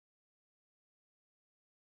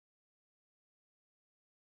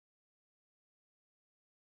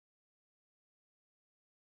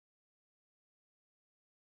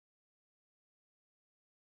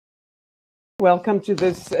Welcome to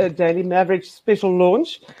this Daily Maverick special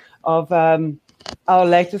launch of our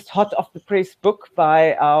latest hot off the press book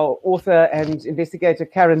by our author and investigator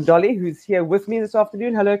Caryn Dolley, who's here with me this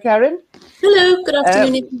afternoon. Hello, Caryn. Hello, good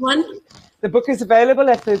afternoon, everyone. The book is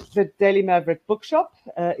available at the Daily Maverick bookshop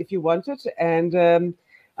if you want it. And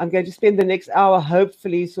I'm going to spend the next hour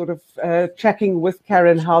hopefully sort of tracking with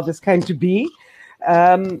Caryn how this came to be.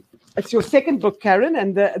 It's your second book, Caryn,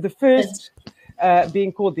 and the first...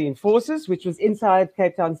 being called The Enforcers, which was inside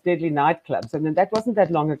Cape Town's deadly nightclubs. And then that wasn't that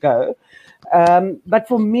long ago. But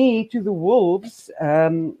for me, To the Wolves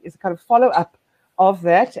is a kind of follow-up of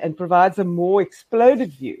that and provides a more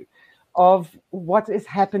exploded view of what has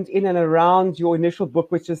happened in and around your initial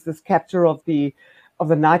book, which is this capture of the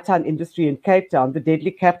nighttime industry in Cape Town, the deadly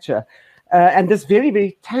capture. And this very,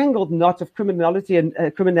 very tangled knot of criminality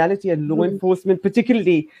and law enforcement,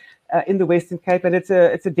 particularly in the Western Cape, and it's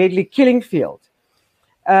a deadly killing field.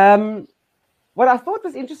 What I thought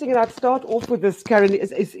was interesting, and I'd start off with this, Caryn,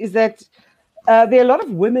 is that there are a lot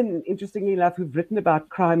of women, interestingly enough, who've written about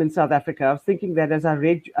crime in South Africa. I was thinking that as I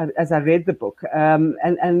read the book,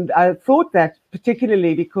 and I thought that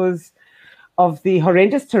particularly because of the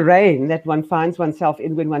horrendous terrain that one finds oneself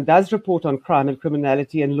in when one does report on crime and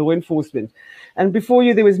criminality and law enforcement. And before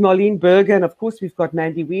you, there was Marlene Berger, and of course we've got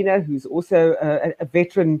Mandy Wiener, who's also a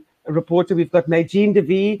veteran reporter. We've got Magine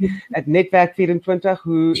DeVee at Netwerk 24,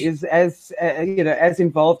 who is as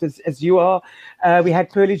involved as you are. We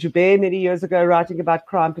had Pearlie Joubert many years ago writing about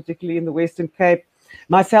crime, particularly in the Western Cape.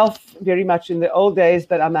 Myself, very much in the old days,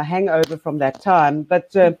 but I'm a hangover from that time.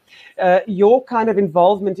 But your kind of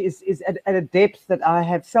involvement is at a depth that I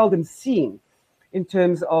have seldom seen in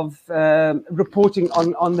terms of reporting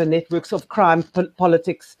on the networks of crime,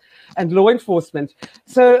 politics, and law enforcement.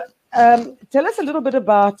 So tell us a little bit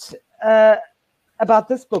about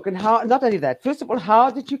this book and how. Not only that, first of all, how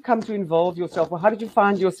did you come to involve yourself, or how did you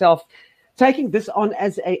find yourself taking this on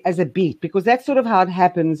as a beat? Because that's sort of how it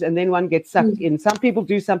happens, and then one gets sucked in. Some people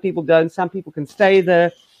do, some people don't. Some people can stay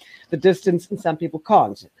the distance, and some people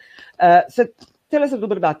can't. So tell us a little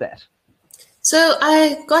bit about that. So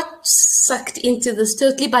I got sucked into this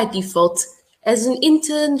totally by default. As an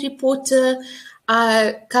intern reporter,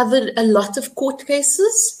 I covered a lot of court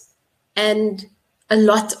cases and a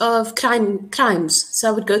lot of crimes. So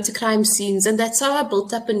I would go to crime scenes, and that's how I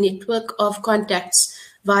built up a network of contacts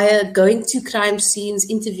via going to crime scenes,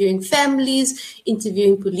 interviewing families,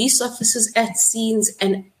 interviewing police officers at scenes.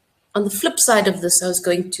 And on the flip side of this, I was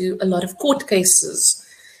going to a lot of court cases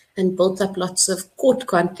and built up lots of court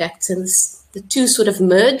contacts, and the two sort of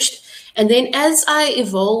merged. And then as I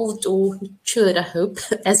evolved or matured, I hope,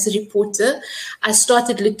 as a reporter, I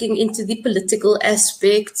started looking into the political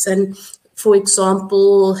aspects and, for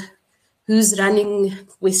example, who's running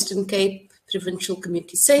Western Cape Provincial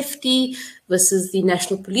Community Safety versus the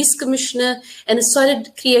National Police Commissioner. And it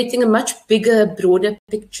started creating a much bigger, broader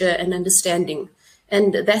picture and understanding.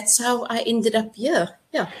 And that's how I ended up here.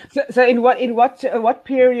 Yeah. So in what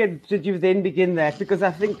period did you then begin that? Because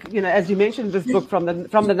I think, as you mentioned, this book from the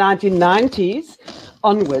 1990s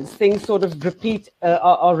onwards, things sort of repeat,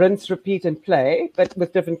 or rinse, repeat, and play, but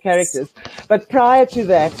with different characters. But prior to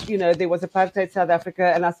that, there was apartheid South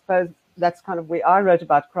Africa, and I suppose that's kind of where I wrote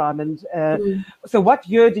about crime. And so what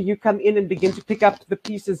year do you come in and begin to pick up the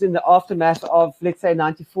pieces in the aftermath of, let's say,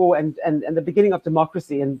 94 and the beginning of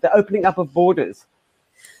democracy and the opening up of borders?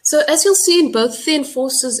 So as you'll see in both The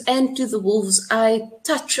Enforcers and To the Wolves, I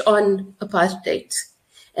touch on apartheid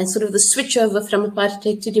and sort of the switch over from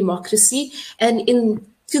apartheid to democracy. And in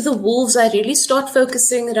To the Wolves, I really start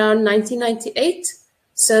focusing around 1998.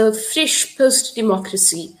 So fresh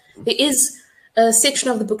post-democracy. There is a section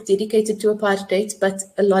of the book dedicated to apartheid, but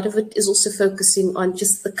a lot of it is also focusing on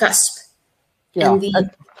just the cusp and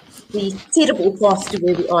the terrible path to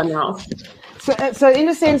where we are now. So in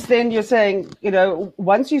a sense, then you're saying,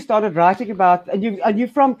 once you started writing about, and you're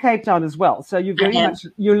from Cape Town as well, so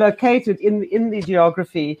you're located in the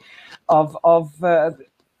geography of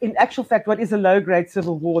in actual fact, what is a low-grade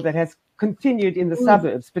civil war that has continued in the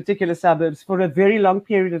suburbs, particular suburbs, for a very long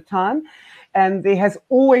period of time, and there has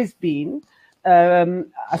always been,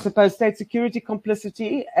 I suppose, state security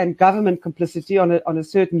complicity and government complicity on a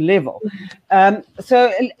certain level.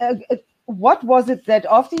 What was it that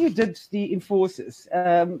after you did The Enforcers,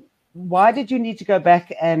 why did you need to go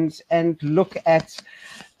back and look at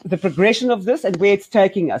the progression of this and where it's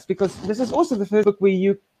taking us? Because this is also the first book where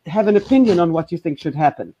you have an opinion on what you think should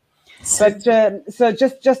happen. But so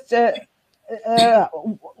just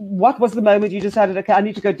what was the moment you decided, okay, I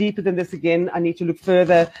need to go deeper than this again, I need to look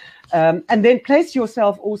further, and then place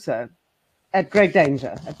yourself also at great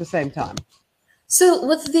danger at the same time? So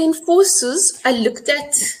with the enforcers, I looked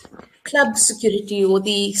at club security, or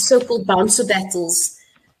the so-called bouncer battles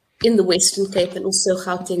in the Western Cape and also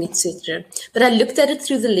Gauteng, etc. But I looked at it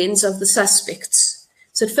through the lens of the suspects.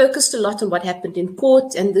 So it focused a lot on what happened in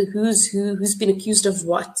court and the who's been accused of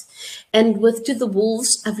what. And with To the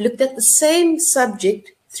Wolves, I've looked at the same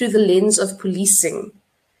subject through the lens of policing.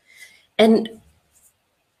 And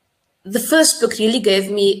the first book really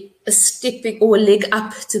gave me a leg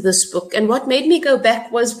up to this book. And what made me go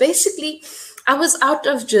back was basically, I was out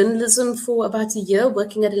of journalism for about a year,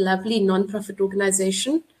 working at a lovely non-profit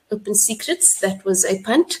organization, Open Secrets. That was a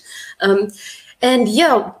punt. And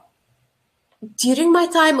yeah, during my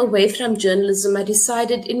time away from journalism, I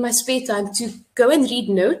decided in my spare time to go and read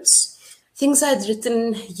notes, things I'd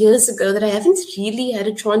written years ago that I haven't really had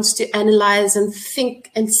a chance to analyze and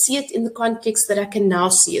think and see it in the context that I can now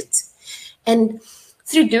see it. And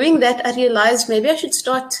through doing that, I realized maybe I should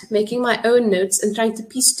start making my own notes and trying to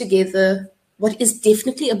piece together what is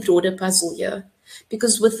definitely a broader puzzle here.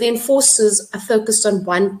 Because with the enforcers, I focused on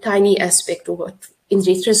one tiny aspect, or what in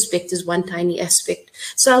retrospect is one tiny aspect.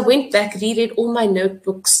 So I went back, reread all my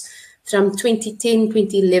notebooks from 2010,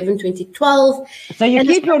 2011, 2012. So you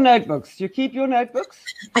keep your notebooks? You keep your notebooks?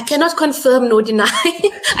 I cannot confirm nor deny.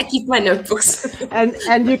 I keep my notebooks.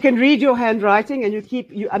 and you can read your handwriting, and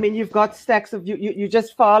you've got stacks of, you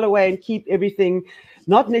just file away and keep everything,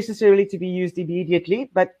 not necessarily to be used immediately,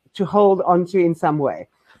 but to hold on to in some way.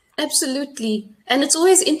 Absolutely. And it's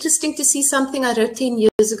always interesting to see something I wrote 10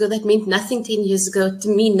 years ago that meant nothing 10 years ago. To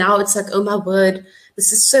me now, it's like, oh my word,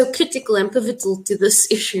 this is so critical and pivotal to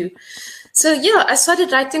this issue. So yeah, I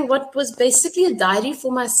started writing what was basically a diary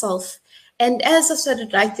for myself. And as I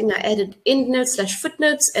started writing, I added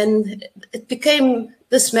endnotes/footnotes, and it became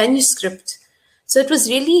this manuscript. So it was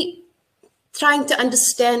really trying to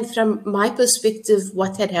understand from my perspective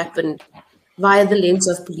what had happened via the lens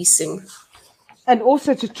of policing. And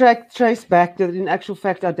also to trace back that in actual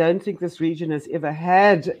fact, I don't think this region has ever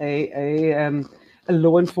had a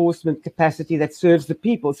law enforcement capacity that serves the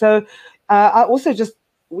people. So I also just,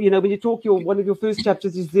 when you talk, one of your first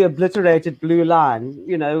chapters is the obliterated blue line,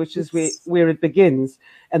 which is where it begins,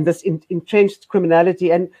 and this entrenched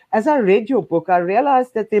criminality. And as I read your book, I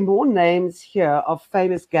realized that there are more names here of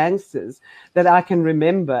famous gangsters that I can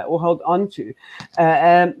remember or hold on to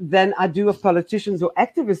than I do of politicians or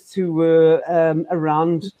activists who were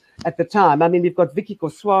around at the time. I mean, we've got Vicky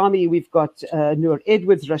Goswami, we've got Noor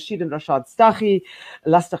Edwards, Rashid and Rashad Staghi,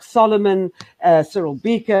 Lastig Solomon, Cyril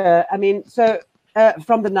Beaker. I mean, so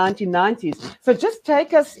from the 1990s. So just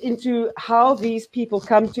take us into how these people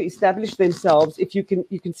come to establish themselves, if you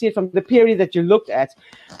can see it from the period that you looked at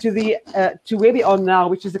to where we are now,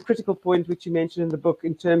 which is a critical point which you mentioned in the book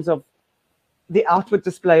in terms of the outward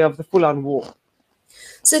display of the full-on war.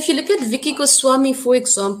 So if you look at Vicky Goswami, for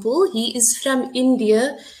example, he is from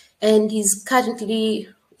India, and he's apparently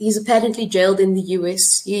jailed in the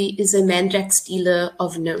US. He is a Mandrax dealer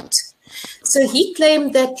of note. So he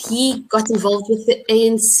claimed that he got involved with the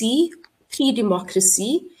ANC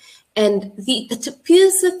pre-democracy, and it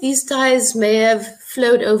appears that these ties may have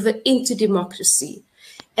flowed over into democracy.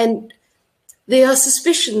 And there are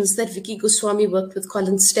suspicions that Vicky Goswami worked with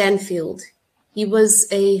Colin Stanfield. He was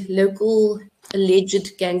a local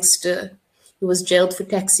alleged gangster who was jailed for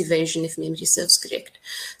tax evasion, if memory serves correct.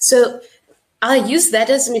 So I use that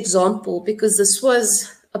as an example because this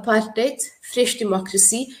was apartheid, fresh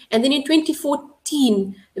democracy. And then in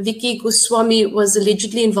 2014, Vicky Goswami was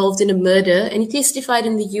allegedly involved in a murder, and he testified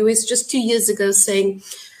in the US just 2 years ago saying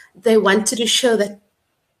they wanted to show that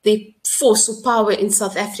the force or power in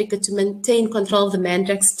South Africa to maintain control of the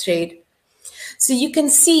Mandrax trade. So you can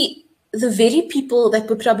see the very people that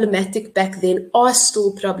were problematic back then are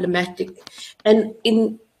still problematic. And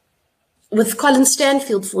with Colin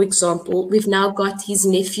Stanfield, for example, we've now got his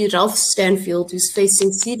nephew, Ralph Stanfield, who's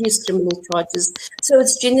facing serious criminal charges. So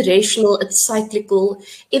it's generational, it's cyclical.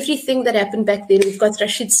 Everything that happened back then, we've got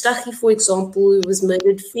Rashid Staghi, for example, who was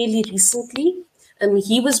murdered fairly recently.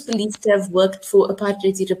 He was believed to have worked for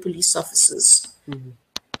apartheid-era police officers. Mm-hmm.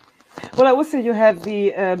 Well, also you have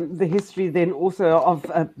the history then also of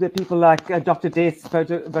the people like Dr. Death,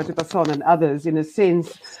 Wouter Basson and others, in a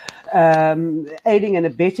sense, aiding and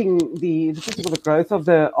abetting the growth of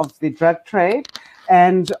the drug trade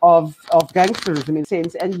and of gangsterism in a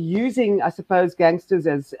sense, and using, I suppose, gangsters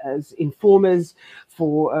as informers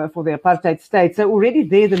for the apartheid state. So already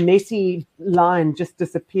there, the messy line just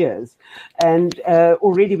disappears, and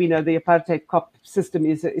already we know the apartheid cop system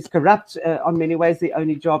is corrupt on many ways. The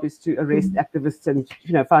only job is to arrest activists and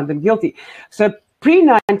find them guilty. So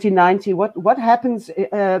pre-1990, what happens?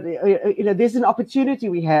 There's an opportunity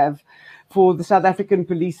we have for the South African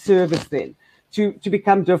police service then to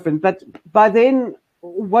become different. But by then,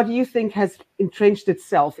 what do you think has entrenched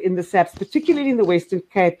itself in the SAPS, particularly in the Western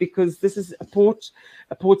Cape, because this is a port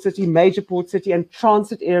city, major port city, and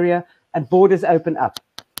transit area, and borders open up?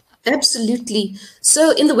 Absolutely.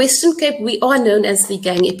 So in the Western Cape, we are known as the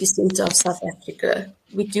gang epicenter of South Africa.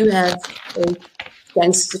 We do have a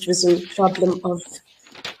gangsterism problem of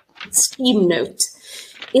extreme note.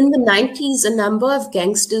 In the 90s, a number of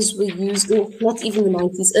gangsters were used, or not even the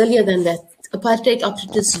 90s, earlier than that. Apartheid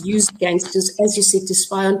operatives used gangsters, as you said, to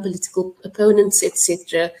spy on political opponents,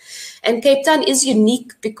 etc. And Cape Town is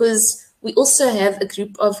unique because we also have a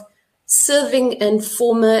group of serving and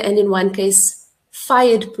former, and in one case,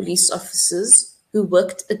 fired police officers who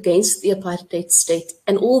worked against the apartheid state.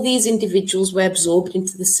 And all these individuals were absorbed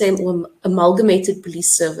into the same or amalgamated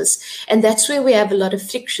police service. And that's where we have a lot of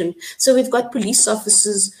friction. So we've got police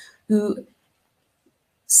officers who,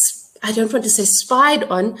 I don't want to say spied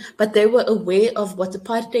on, but they were aware of what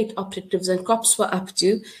apartheid operatives and cops were up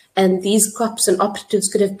to. And these cops and operatives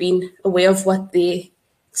could have been aware of what their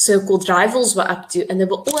so-called rivals were up to. And they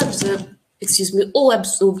were all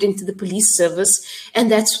absorbed into the police service.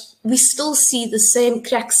 And we still see the same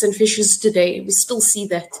cracks and fissures today. We still see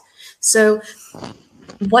that. So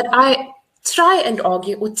what I try and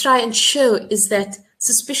argue or try and show is that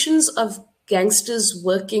suspicions of gangsters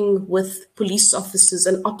working with police officers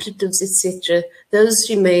and operatives, etc., those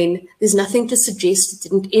remain. There's nothing to suggest it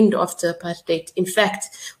didn't end after apartheid. In fact,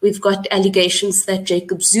 we've got allegations that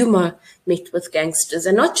Jacob Zuma met with gangsters,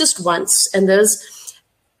 and not just once. And those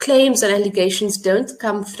claims and allegations don't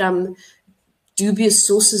come from dubious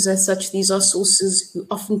sources as such. These are sources who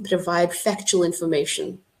often provide factual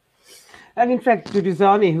information. And in fact,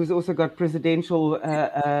 Duduzane, who's also got presidential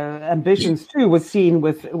ambitions too, was seen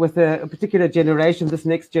with a particular generation, this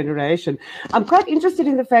next generation. I'm quite interested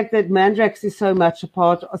in the fact that Mandrax is so much a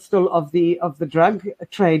part still of the drug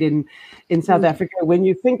trade in South Africa. When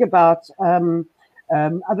you think about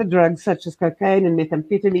other drugs such as cocaine and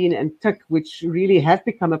methamphetamine and tic, which really have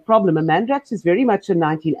become a problem, and Mandrax is very much a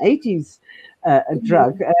 1980s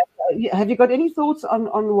drug. Have you got any thoughts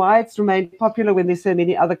on why it's remained popular when there's so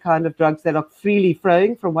many other kind of drugs that are freely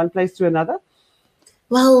flowing from one place to another?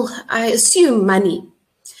 Well, I assume money.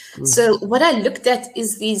 So what I looked at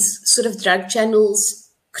is these sort of drug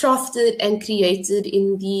channels crafted and created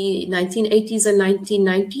in the 1980s and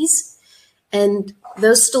 1990s, and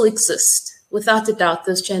those still exist. Without a doubt,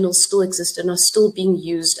 those channels still exist and are still being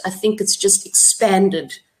used. I think it's just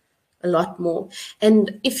expanded a lot more.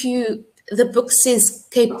 And the book says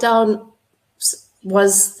Cape Town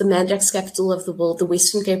was the Mandrax capital of the world. The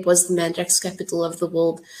Western Cape was the Mandrax capital of the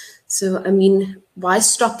world. So, I mean, why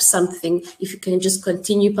stop something if you can just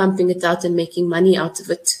continue pumping it out and making money out of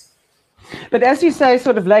it? But as you say,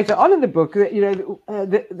 sort of later on in the book,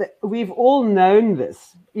 we've all known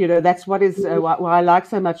this. That's what is why I like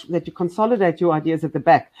so much that you consolidate your ideas at the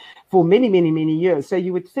back for many, many, many years. So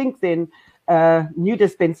you would think then, new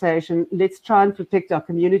dispensation, let's try and protect our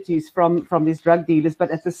communities from these drug dealers.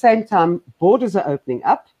 But at the same time, borders are opening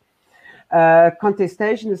up.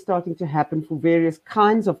 Contestation is starting to happen for various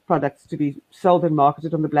kinds of products to be sold and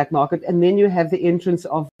marketed on the black market. And then you have the entrance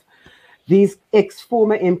of these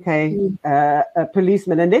ex-former MK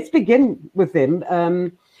policemen. And let's begin with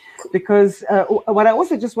them, because what I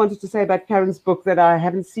also just wanted to say about Caryn's book that I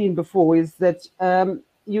haven't seen before is that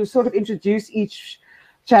you sort of introduce each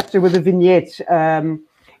chapter with a vignette,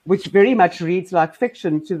 which very much reads like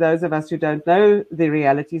fiction to those of us who don't know the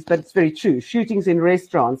realities, but it's very true. Shootings in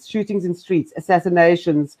restaurants, shootings in streets,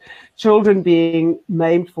 assassinations, children being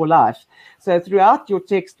maimed for life. So throughout your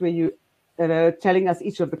text, where you telling us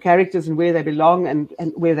each of the characters and where they belong and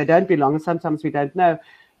where they don't belong, and sometimes we don't know,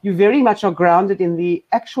 you very much are grounded in the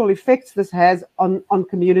actual effects this has on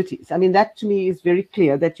communities. I mean, that to me is very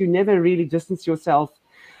clear, that you never really distance yourself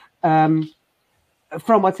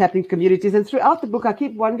from what's happening to communities. And throughout the book, I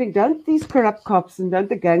keep wondering, don't these corrupt cops and don't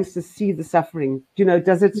the gangsters see the suffering?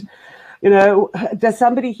 Does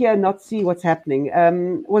somebody here not see what's happening?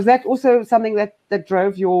 Was that also something that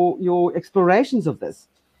drove your explorations of this?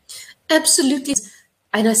 Absolutely.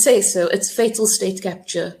 And I say so, it's fatal state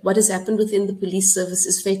capture. What has happened within the police service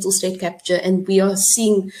is fatal state capture, and we are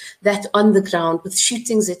seeing that on the ground with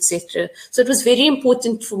shootings, etc. So it was very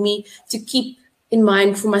important for me to keep in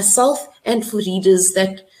mind for myself and for readers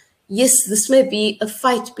that, yes, this may be a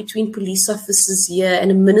fight between police officers here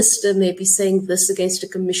and a minister may be saying this against a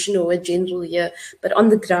commissioner or a general here, but on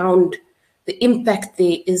the ground, the impact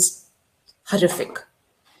there is horrific.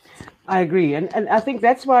 I agree. And I think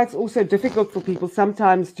that's why it's also difficult for people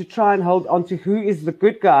sometimes to try and hold on to who is the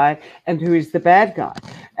good guy and who is the bad guy,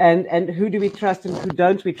 and who do we trust and who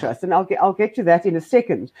don't we trust. And I'll get to that in a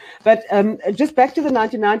second. But just back to the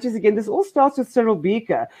 1990s again, this all starts with Cyril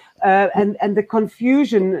Beaker and the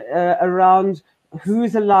confusion around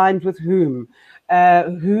who's aligned with whom.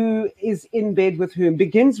 Who is in bed with whom,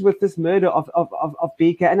 begins with this murder of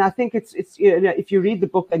Beaker. And I think it's if you read the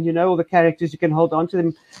book and you know all the characters, you can hold on to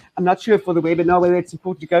them. I'm not sure for the webinar whether it's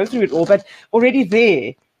important to go through it all, but already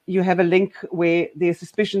there you have a link where there's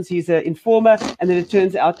suspicions he's an informer, and then it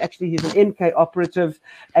turns out actually he's an MK operative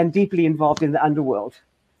and deeply involved in the underworld.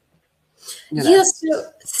 Yes,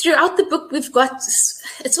 so throughout the book, we've got,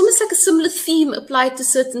 it's almost like a similar theme applied to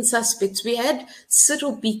certain suspects. We had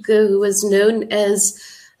Cyril Beaker, who was known as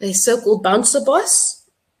a so-called bouncer boss,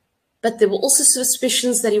 but there were also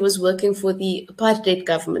suspicions that he was working for the apartheid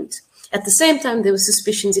government. At the same time, there were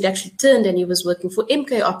suspicions he'd actually turned and he was working for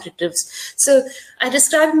MK operatives. So I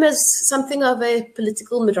describe him as something of a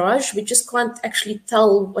political mirage. We just can't actually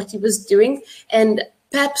tell what he was doing. And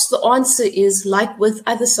perhaps the answer is, like with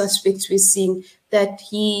other suspects we're seeing, that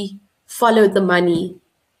he followed the money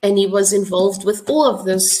and he was involved with all of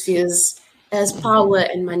those spheres as power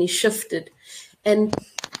and money shifted. And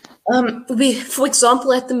for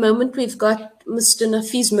example, at the moment, we've got Mr.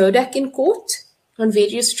 Nafiz Modak in court on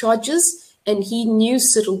various charges, and he knew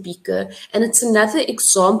Cyril Beaker. And it's another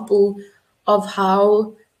example of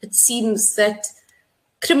how it seems that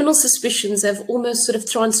criminal suspicions have almost sort of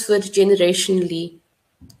transferred generationally.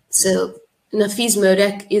 So Nafiz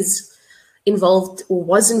Modak is involved or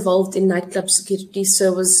was involved in nightclub security,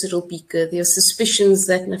 so was Cyril Beaker. There are suspicions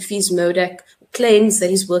that Nafiz Modak claims that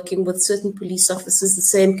he's working with certain police officers. The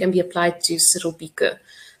same can be applied to Cyril Beaker.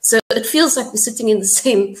 So it feels like we're sitting in the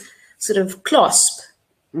same sort of clasp.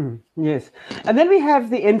 Yes. And then we have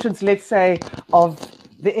the entrance, let's say, of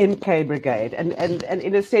the MK brigade. And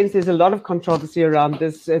in a sense, there's a lot of controversy around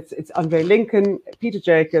this. It's Andre Lincoln, Peter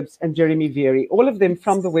Jacobs, and Jeremy Veery, all of them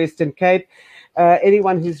from the Western Cape.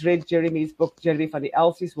 Anyone who's read Jeremy's book, Jeremy van die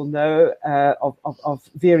Elsies, will know of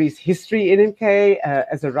Veery's history in MK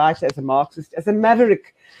as a writer, as a Marxist, as a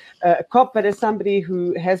Maverick cop, but as somebody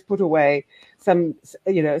who has put away some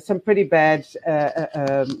pretty bad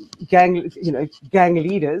gang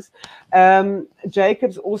leaders.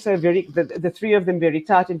 Jacobs also the three of them very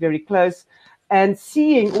tight and very close, and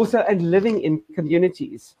seeing also and living in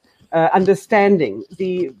communities, understanding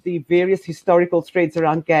the various historical threads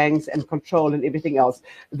around gangs and control and everything else.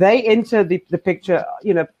 They enter the picture,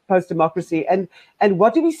 post-democracy. And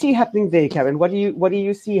what do we see happening there, Caryn? What do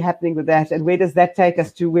you see happening with that, and where does that take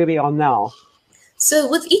us to where we are now? So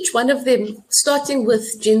with each one of them, starting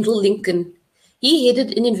with General Lincoln, he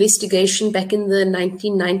headed an investigation back in the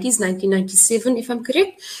 1990s, 1997, if I'm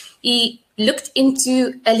correct. He looked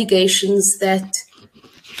into allegations that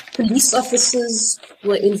police officers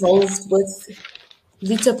were involved with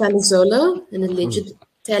Vito Panizzolo, an alleged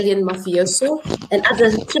Italian mafioso, and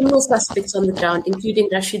other criminal suspects on the ground, including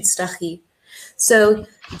Rashid Staghi. So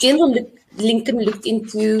General Lincoln looked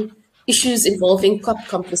into issues involving cop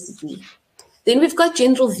complicity. Then we've got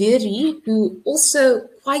General Veery, who also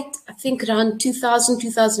I think around 2000,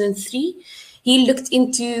 2003, he looked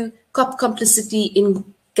into cop complicity in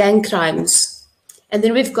gang crimes. And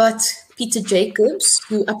then we've got Peter Jacobs,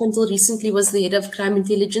 who up until recently was the head of crime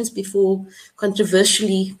intelligence before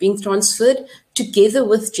controversially being transferred. Together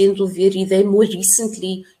with General Veery, they more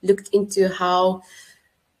recently looked into how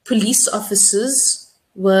police officers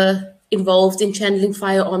were involved in channeling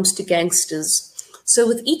firearms to gangsters. So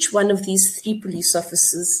with each one of these three police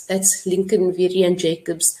officers, that's Lincoln, Veery, and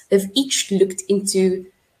Jacobs, they've each looked into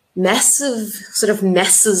massive sort of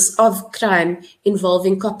masses of crime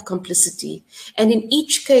involving cop complicity. And in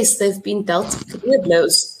each case, they've been dealt career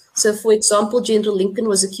blows. So for example, General Lincoln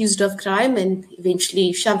was accused of crime and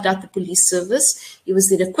eventually shoved out the police service. He was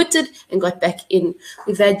then acquitted and got back in.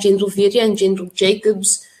 We've had General Veery and General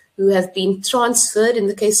Jacobs, who have been transferred, in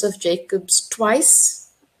the case of Jacobs, twice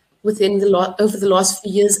over the last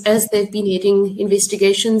few years as they've been heading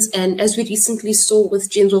investigations. And as we recently saw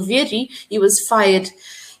with General Veery, he was fired.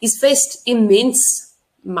 He's faced immense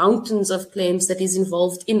mountains of claims that he's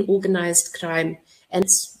involved in organized crime. And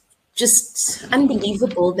it's just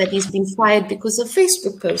unbelievable that he's been fired because of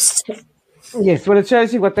Facebook posts. Yes, well, it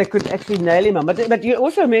shows you what they could actually nail him on. But you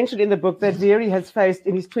also mentioned in the book that Veery has faced,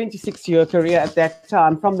 in his 26-year career at that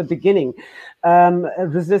time, from the beginning,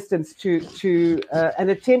 resistance to an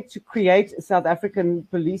attempt to create a South African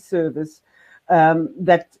police service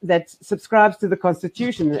that subscribes to the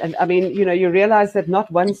Constitution. And I mean, you realize that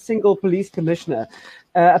not one single police commissioner,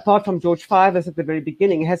 apart from George Fivers at the very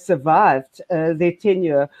beginning, has survived their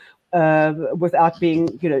tenure without being,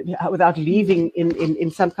 without leaving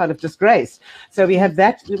in some kind of disgrace. So we have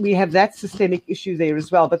that systemic issue there as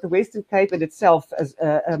well. But the Western Cape in itself, as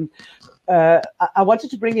I wanted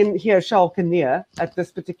to bring in here Charles Kinnear at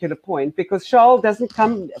this particular point, because Charles doesn't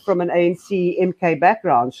come from an ANC MK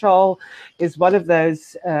background. Charles is one of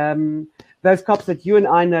those cops that you and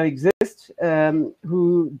I know exist,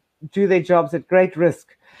 who do their jobs at great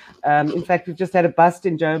risk. In fact, we've just had a bust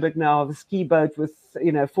in Joburg now of a ski boat with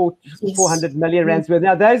 400 million rands worth.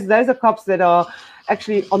 Now those are cops that are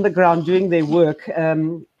actually on the ground doing their work,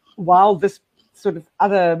 while this sort of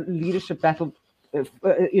other leadership battle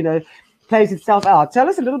plays itself out. Tell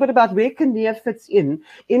us a little bit about where Kinnear fits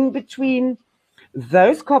in between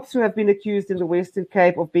those cops who have been accused in the Western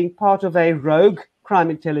Cape of being part of a rogue crime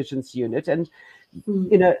intelligence unit, and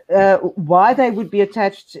why they would be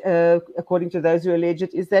attached, according to those who allege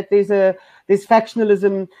it, is that there's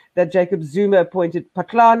factionalism, that Jacob Zuma appointed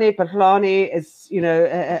Patlane. Patlane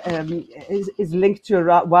is linked to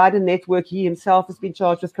a wider network. He himself has been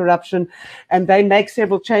charged with corruption, and they make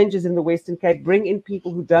several changes in the Western Cape, bring in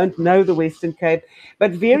people who don't know the Western Cape.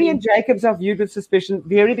 But Very and Jacobs are viewed with suspicion.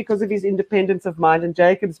 Very because of his independence of mind, and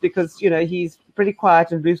Jacobs because he's pretty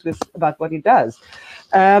quiet and ruthless about what he does.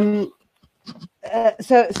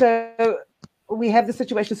 So we have the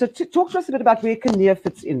situation. So talk to us a bit about where Kinnear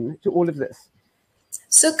fits in to all of this.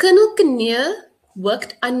 So Colonel Kinnear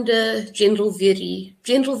worked under General Very.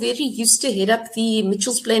 General Very used to head up the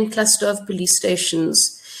Mitchells Plain cluster of police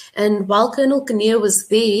stations. And while Colonel Kinnear was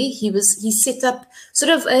there, he set up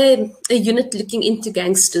sort of a unit looking into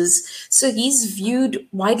gangsters. So he's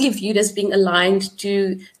widely viewed as being aligned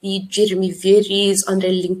to the Jeremy Very's, Andre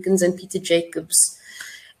Lincoln's, and Peter Jacobs.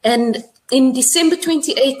 And in December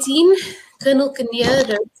 2018, Colonel Kinnear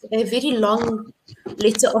wrote a very long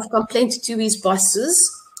letter of complaint to his bosses,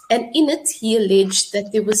 and in it he alleged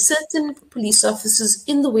that there were certain police officers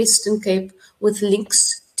in the Western Cape with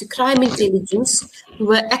links to crime intelligence who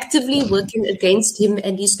were actively working against him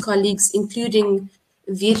and his colleagues, including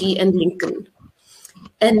Very and Lincoln.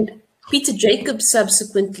 And Peter Jacobs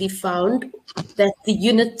subsequently found that the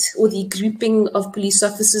unit or the grouping of police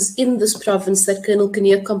officers in this province that Colonel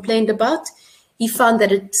Kinnear complained about, he found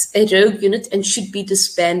that it's a rogue unit and should be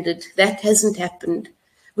disbanded. That hasn't happened,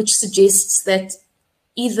 which suggests that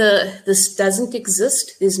either this doesn't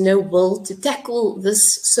exist, there's no will to tackle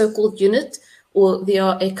this so-called unit, or there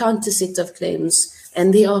are a counter set of claims,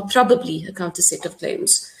 and there are probably a counter set of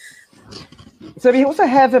claims. So we also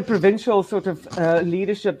have a provincial sort of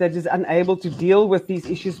leadership that is unable to deal with these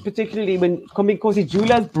issues, particularly when Kombinkosi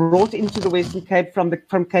Jula is brought into the Western Cape from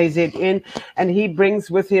KZN, and he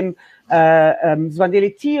brings with him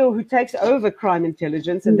Zwandile Tio, who takes over crime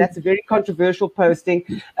intelligence, and that's a very controversial posting.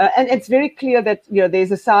 And it's very clear that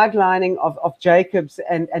there's a sidelining of Jacobs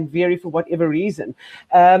and Very for whatever reason.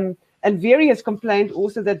 And Very has complained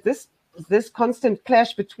also that this constant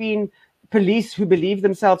clash between police who believe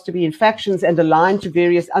themselves to be in factions and aligned to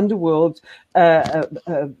various underworld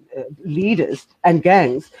leaders and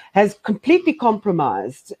gangs has completely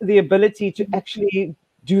compromised the ability to actually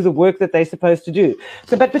do the work that they're supposed to do.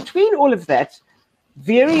 So, but between all of that,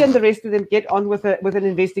 Very and the rest of them get on with an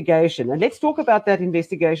investigation. And let's talk about that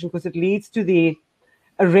investigation, because it leads to the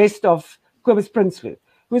arrest of Kobus Prinsloo,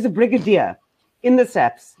 who is a brigadier in the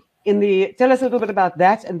SAPS. Tell us a little bit about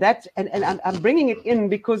that, and I'm bringing it in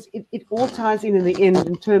because it all ties in the end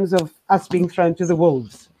in terms of us being thrown to the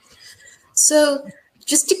wolves. So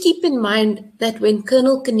just to keep in mind that when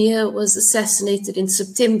Colonel Kinnear was assassinated in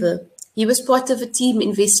September, he was part of a team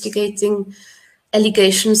investigating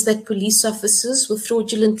allegations that police officers were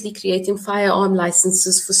fraudulently creating firearm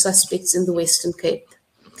licenses for suspects in the Western Cape.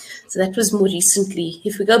 So that was more recently.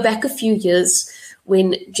 If we go back a few years,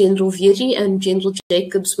 when General Very and General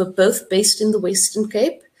Jacobs were both based in the Western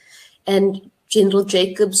Cape, and General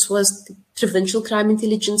Jacobs was the provincial crime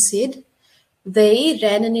intelligence head, they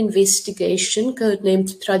ran an investigation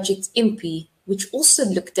codenamed Project Impy, which also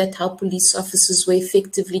looked at how police officers were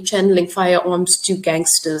effectively channeling firearms to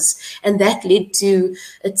gangsters. And that led to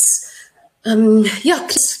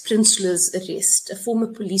Chris Prinsloo's arrest, a former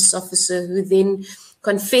police officer who then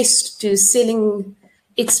confessed to selling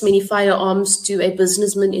X many firearms to a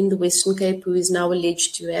businessman in the Western Cape who is now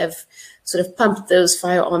alleged to have sort of pumped those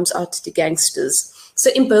firearms out to gangsters.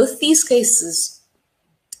 So in both these cases,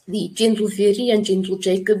 the General Very and General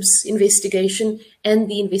Jacobs investigation and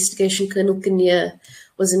the investigation Colonel Kinnear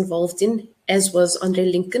was involved in, as was Andre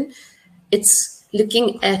Lincoln, it's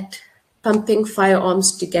looking at pumping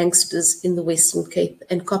firearms to gangsters in the Western Cape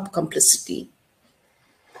and cop complicity.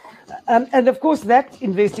 And of course, that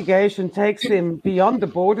investigation takes them beyond the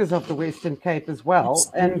borders of the Western Cape as well,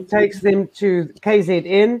 and takes them to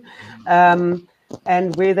KZN,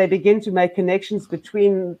 and where they begin to make connections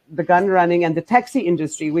between the gun running and the taxi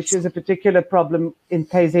industry, which is a particular problem in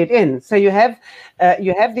KZN. So you have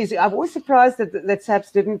these. I'm always surprised that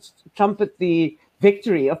SAPS didn't trumpet the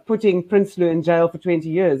victory of putting Prinsloo in jail for 20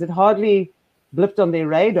 years. It hardly blipped on their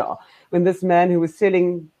radar when this man who was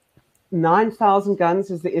selling 9,000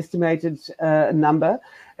 guns is the estimated number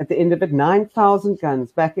at the end of it. 9,000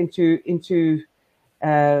 guns back into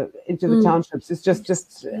the townships. It's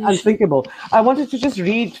just unthinkable. I wanted to just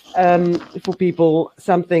read for people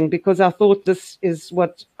something, because I thought this is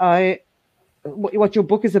what your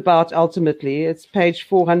book is about ultimately. It's page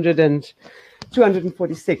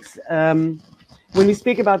 246. When we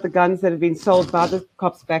speak about the guns that have been sold by the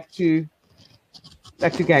cops back to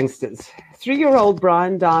gangsters. 3-year-old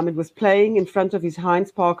Brian Diamond was playing in front of his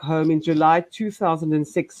Hines Park home in July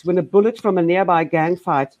 2006 when a bullet from a nearby gang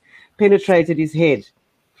fight penetrated his head.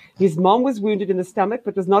 His mom was wounded in the stomach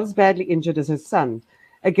but was not as badly injured as her son.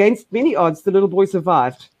 Against many odds, the little boy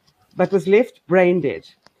survived but was left brain dead.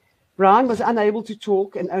 Brian was unable to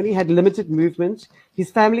talk and only had limited movement. His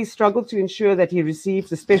family struggled to ensure that he received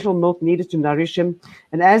the special milk needed to nourish him.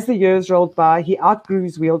 And as the years rolled by, he outgrew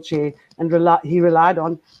his wheelchair and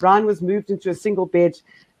Brian was moved into a single bed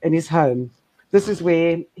in his home. This is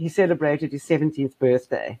where he celebrated his 17th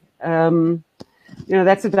birthday.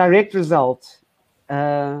 That's a direct result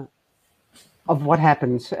of what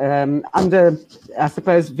happened under, I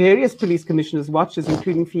suppose, various police commissioners' watches,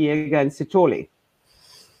 including Fiega and Sithole.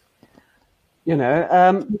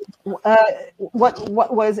 What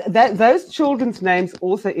was that? Those children's names,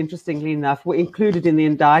 also interestingly enough, were included in the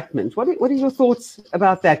indictment. What are your thoughts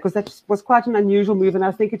about that? Because that was quite an unusual move, and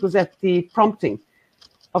I think it was at the prompting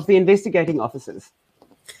of the investigating officers.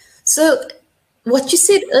 So, what you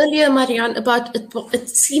said earlier, Marianne, about it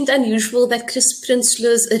seemed unusual that Chris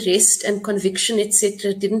Prinsloo's arrest and conviction,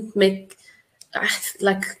 etc., didn't make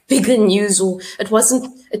bigger news, or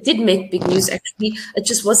it did make big news actually. It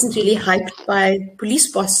just wasn't really hyped by police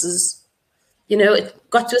bosses. It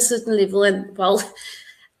got to a certain level, and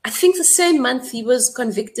I think the same month he was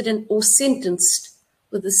convicted or sentenced,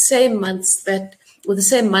 with the same month that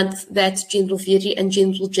General Vieri and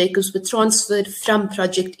General Jacobs were transferred from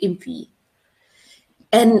Project Impi.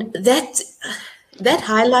 And that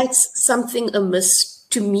highlights something amiss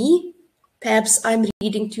to me. Perhaps I'm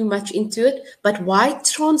reading too much into it, but why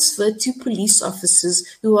transfer to police officers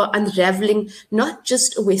who are unraveling not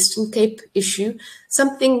just a Western Cape issue,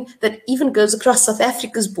 something that even goes across South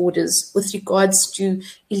Africa's borders with regards to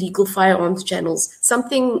illegal firearms channels?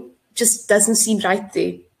 Something just doesn't seem right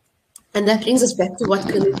there. And that brings us back to what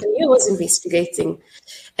Colonel Thamm was investigating.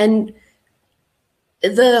 And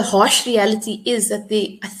the harsh reality is that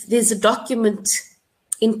there's a document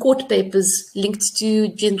in court papers linked to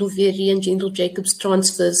General Vieri and General Jacobs'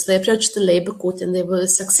 transfers. They approached the Labour Court and they were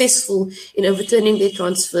successful in overturning their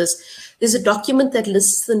transfers. There's a document that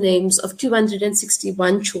lists the names of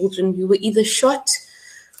 261 children who were either shot,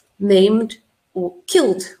 maimed, or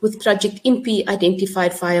killed with Project Impi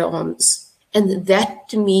identified firearms. And that,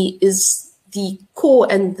 to me, is the core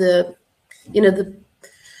and the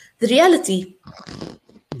reality.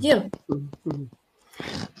 Yeah.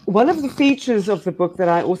 One of the features of the book that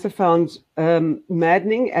I also found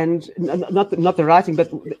maddening, and not the writing,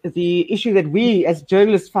 but the issue that we as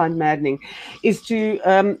journalists find maddening, is to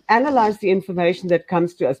analyze the information that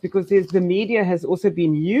comes to us, because the media has also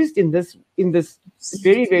been used in this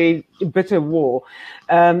very, very bitter war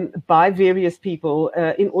by various people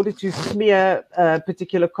in order to smear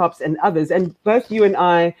particular cops and others. And both you and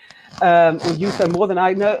I, or you so more than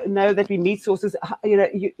I know that we meet sources.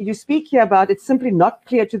 You speak here about it's simply not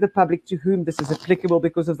clear to the public to whom this is applicable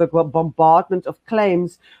because of the bombardment of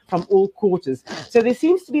claims from all quarters. So there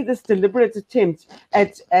seems to be this deliberate attempt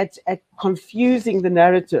at confusing the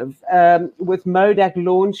narrative, with MODAC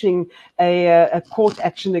launching a court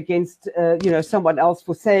action against someone else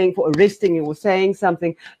for arresting or saying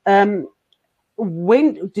something.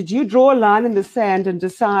 When did you draw a line in the sand and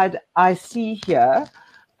decide, I see here?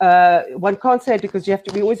 One can't say it because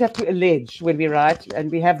we always have to allege when we write, and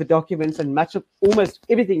we have the documents, and almost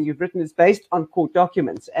everything you've written is based on court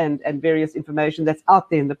documents and various information that's out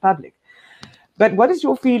there in the public. But what is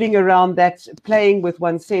your feeling around that, playing with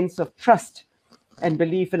one's sense of trust and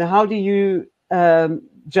belief, and how do you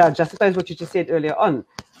judge? I suppose what you just said earlier on,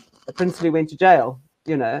 Prinsloo went to jail,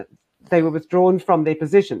 they were withdrawn from their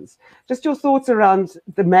positions. Just your thoughts around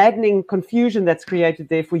the maddening confusion that's created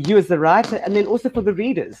there for you as the writer, and then also for the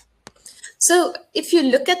readers. So if you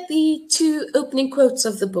look at the two opening quotes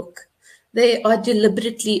of the book, they are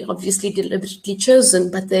obviously deliberately chosen,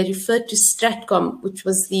 but they refer to Stratcom, which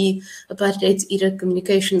was the apartheid-era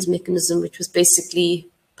communications mechanism, which was basically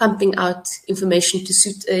pumping out information to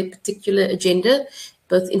suit a particular agenda,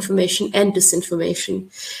 both information and disinformation.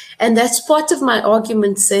 And that's part of my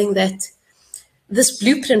argument, saying that this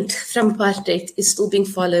blueprint from apartheid is still being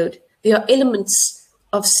followed. There are elements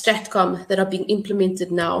of Stratcom that are being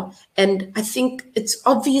implemented now. And I think it's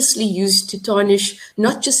obviously used to tarnish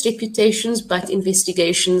not just reputations, but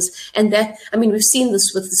investigations. And that, I mean, we've seen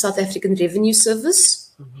this with the South African Revenue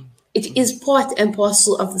Service. Mm-hmm. It is part and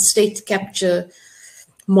parcel of the state capture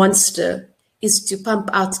monster, is to pump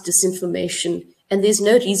out disinformation. And there's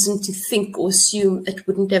no reason to think or assume it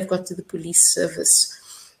wouldn't have got to the police service.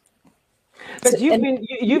 But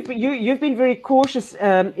you've been very cautious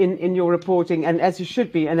in your reporting, and as you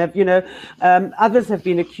should be. And have, others have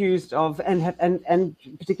been accused of, and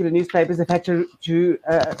particular newspapers have had to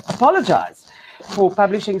apologize for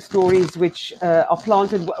publishing stories which are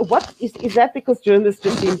planted. What is that? Because journalists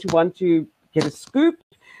just seem to want to get a scoop?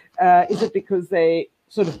 Is it because they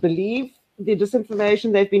sort of believe the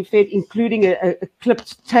disinformation they've been fed, including a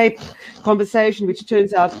clipped tape conversation, which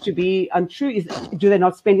turns out to be untrue? Do they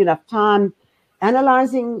not spend enough time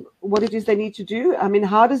analyzing what it is they need to do? I mean,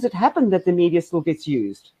 how does it happen that the media still gets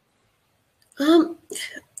used?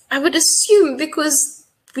 I would assume because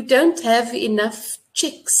we don't have enough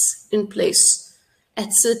checks in place at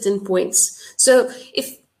certain points. So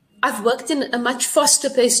if I've worked in a much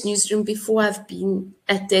faster-paced newsroom before I've been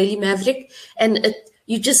at Daily Maverick, and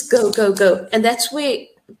you just go. And that's where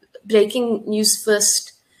breaking news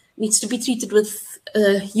first needs to be treated with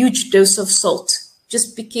a huge dose of salt.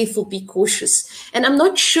 Just be careful, be cautious. And I'm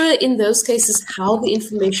not sure in those cases how the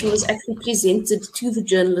information was actually presented to the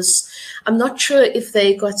journalists. I'm not sure if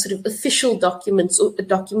they got sort of official documents or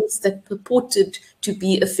documents that purported to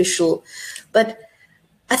be official. But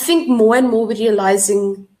I think more and more we're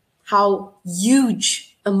realizing how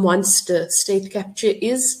huge a monster state capture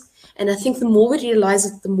is. And I think the more we realize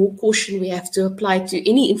it, the more caution we have to apply to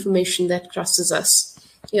any information that crosses us.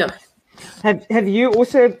 Yeah. Have you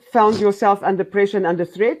also found yourself under pressure and under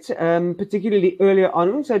threat, particularly earlier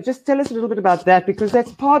on? So just tell us a little bit about that, because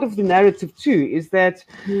that's part of the narrative too, is that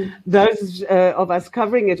those of us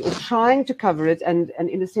covering it or trying to cover it and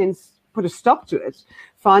in a sense put a stop to it,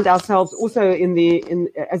 find ourselves also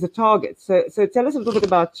as a target. So tell us a little bit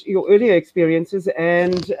about your earlier experiences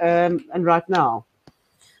and right now.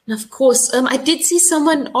 And of course, I did see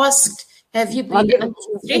someone asked, have you been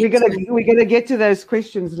we're gonna get to those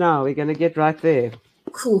questions now. We're gonna get right there.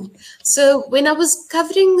 Cool. So when I was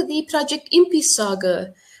covering the Project Impi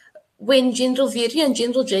saga, when General Veery and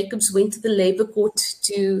General Jacobs went to the Labour Court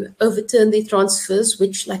to overturn their transfers,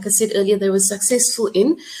 which, like I said earlier, they were successful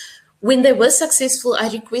in, when they were successful, I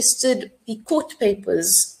requested the court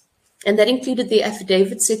papers, and that included their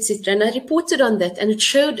affidavits, etc. And I reported on that, and it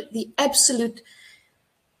showed the absolute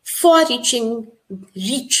far-reaching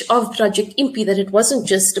reach of Project Impi, that it wasn't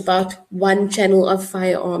just about one channel of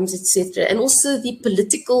firearms, etc., and also the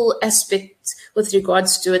political aspect with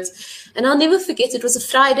regards to it. And I'll never forget, it was a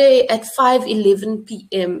Friday at 5:11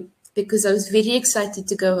 p.m. because I was very excited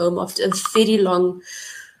to go home after a very long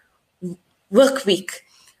work week.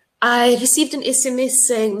 I received an SMS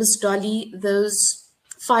saying, Miss Dolley, those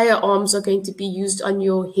firearms are going to be used on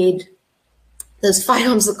your head. Those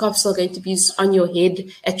firearms, the cops are going to be used on your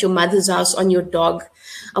head, at your mother's house, on your dog.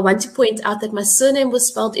 I want to point out that my surname was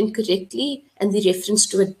spelled incorrectly, and the reference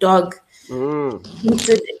to a dog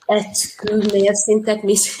hinted at who may have sent that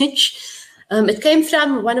message. It came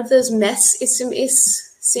from one of those mass SMS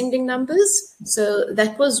sending numbers. So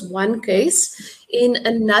that was one case. In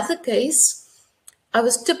another case, I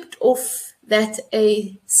was tipped off that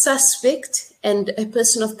a suspect and a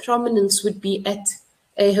person of prominence would be at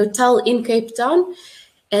a hotel in Cape Town,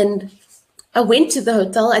 and I went to the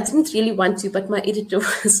hotel. I didn't really want to, but my editor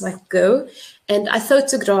was like, go. And I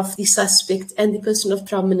photographed the suspect and the person of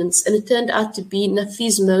prominence, and it turned out to be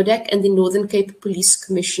Nafiz Modak and the Northern Cape Police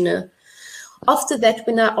Commissioner. After that,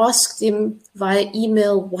 when I asked him via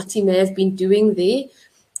email what he may have been doing there,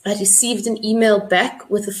 I received an email back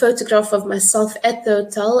with a photograph of myself at the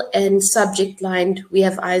hotel and subject lined, "We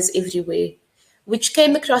have eyes everywhere," which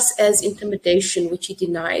came across as intimidation, which he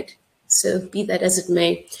denied. So be that as it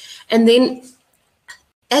may. And then,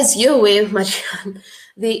 as you're aware, Marianne,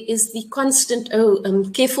 there is the constant,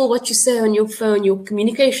 careful what you say on your phone, your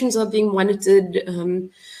communications are being monitored.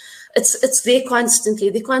 it's there constantly.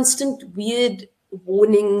 The constant weird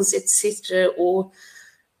warnings, etc. Or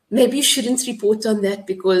maybe you shouldn't report on that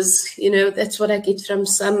because, that's what I get from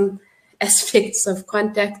some aspects of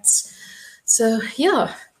contacts. So,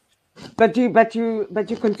 yeah. But you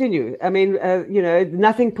continue. I mean,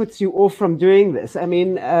 nothing puts you off from doing this. I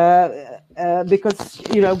mean, because,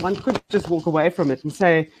 one could just walk away from it and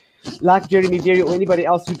say, like Jeremy Deary or anybody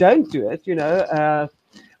else who don't do it,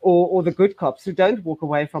 or the good cops who don't walk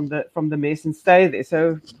away from the mess and stay there.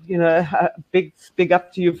 So, big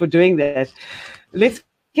up to you for doing that. Let's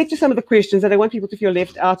get to some of the questions. I don't want people to feel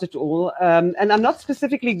left out at all. And I'm not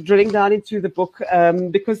specifically drilling down into the book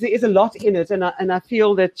because there is a lot in it. And I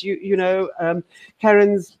feel that,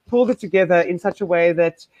 Caryn's pulled it together in such a way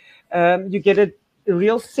that you get a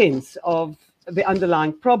real sense of the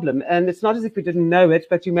underlying problem. And it's not as if we didn't know it,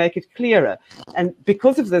 but you make it clearer. And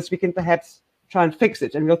because of this, we can perhaps try and fix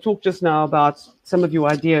it. And we'll talk just now about some of your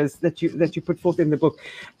ideas that you put forth in the book.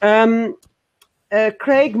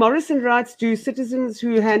 Craig Morrison writes, do citizens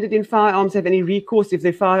who handed in firearms have any recourse if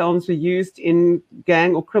their firearms were used in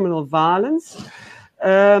gang or criminal violence?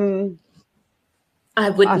 I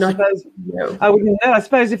would not know. I wouldn't know. I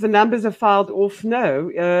suppose if the numbers are filed off,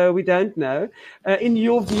 no, we don't know. In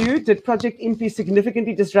your view, did Project Impi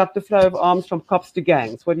significantly disrupt the flow of arms from cops to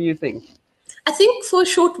gangs? What do you think? I think for a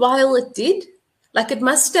short while it did. Like it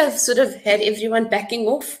must have sort of had everyone backing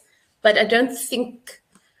off, but I don't think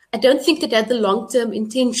it had the long-term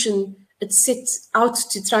intention it set out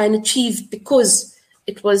to try and achieve because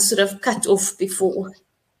it was sort of cut off before.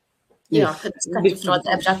 Yeah, it's cut off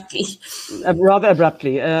rather abruptly. Rather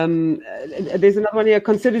abruptly. There's another one here.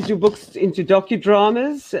 Considers your books into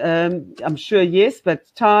docudramas? I'm sure yes,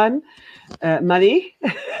 but time, money.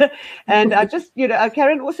 And I just,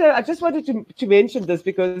 Caryn, also, I just wanted to mention this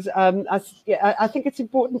because I think it's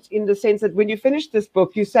important in the sense that when you finished this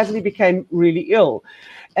book, you suddenly became really ill.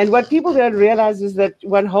 And what people don't realize is that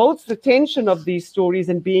one holds the tension of these stories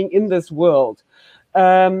and being in this world.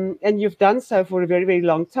 And you've done so for a very, very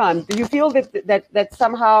long time. Do you feel that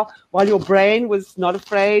somehow, while your brain was not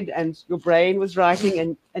afraid and your brain was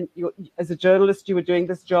writing and as a journalist, you were doing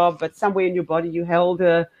this job, but somewhere in your body you held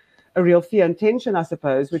a real fear and tension, I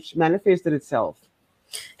suppose, which manifested itself?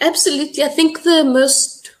 Absolutely. I think the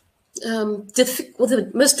most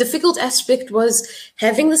difficult aspect was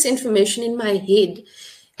having this information in my head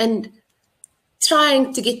and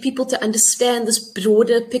trying to get people to understand this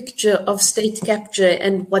broader picture of state capture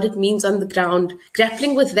and what it means on the ground,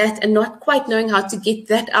 grappling with that and not quite knowing how to get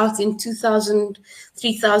that out in 2,000,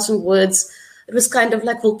 3,000 words. It was kind of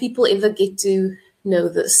like, will people ever get to know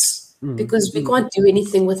this? Because we can't do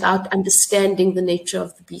anything without understanding the nature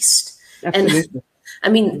of the beast. Absolutely. And I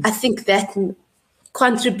mean, I think that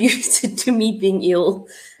contributed to me being ill.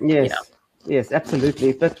 Yes. Yeah. Yes,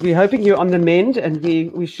 absolutely. But we're hoping you're on the mend, and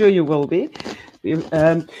we're sure you will be.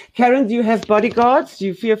 Caryn, do you have bodyguards? Do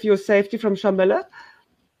you fear for your safety from Shamila?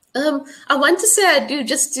 I want to say I do,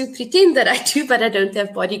 just to pretend that I do, but I don't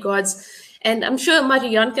have bodyguards. And I'm sure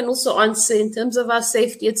Marianne can also answer in terms of our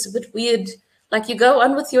safety. It's a bit weird. Like you go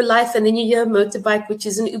on with your life and then you hear a motorbike, which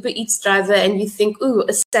is an Uber Eats driver, and you think, ooh,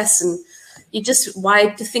 assassin. You're just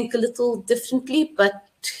wired to think a little differently, but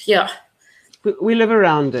yeah. We live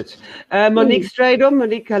around it. Monique Strydom.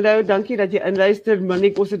 Monique, hello. Dankie dat jy inluister.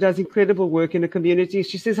 Monique also does incredible work in the community.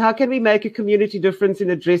 She says, how can we make a community difference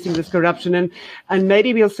in addressing this corruption? And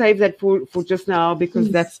maybe we'll save that for just now,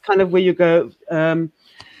 because that's kind of where you go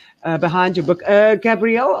behind your book.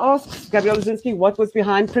 Gabrielle Lazinski, what was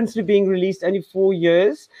behind Prinsloo being released only 4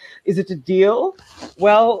 years? Is it a deal?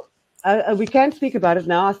 Well, we can speak about it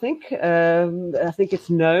now, I think. I think it's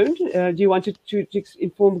known. Do you want to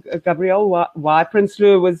inform Gabrielle why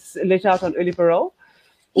Prinsloo was let out on early parole?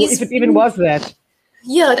 Or if it even was that?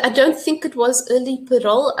 Yeah, I don't think it was early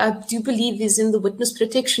parole. I do believe he's in the witness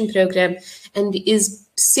protection program and is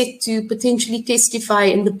set to potentially testify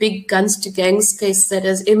in the big guns to gangs case that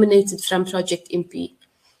has emanated from Project Impi.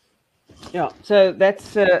 Yeah, so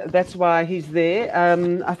that's why he's there.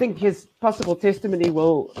 I think his possible testimony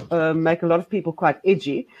will make a lot of people quite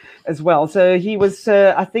edgy as well. So he was,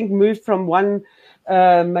 I think, moved from one.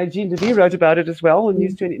 Jean DeVie wrote about it as well on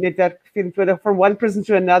News 20, from one prison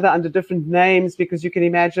to another under different names, because you can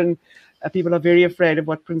imagine people are very afraid of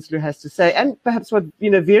what Prinsloo has to say, and perhaps what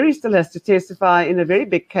Veery still has to testify in a very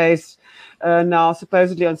big case now,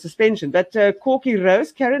 supposedly on suspension. But Corky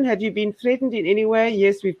Rose, Caryn, have you been threatened in any way?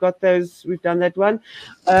 Yes, we've got those. We've done that one.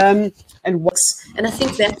 And I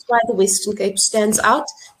think that's why the Western Cape stands out,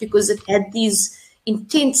 because it had these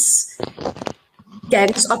intense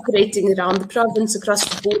gangs operating around the province, across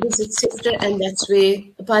the borders, etc. And that's where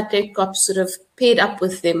apartheid cops sort of paired up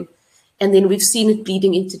with them And then we've seen it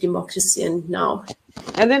bleeding into democracy and now.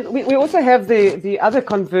 And then we also have the other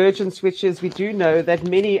convergence, which is we do know that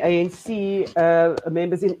many ANC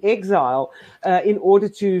members in exile, in order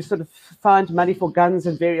to sort of find money for guns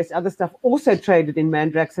and various other stuff, also traded in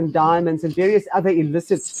mandrax and diamonds and various other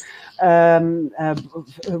illicit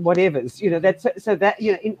whatevers. So that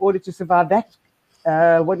in order to survive, that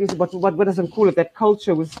what does one call it? That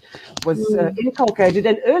culture was inculcated.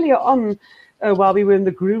 And earlier on, while we were in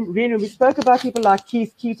the green room, we spoke about people like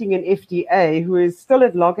Keith Keating and FDA, who is still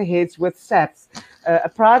at loggerheads with SAPS, a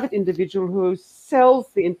private individual who sells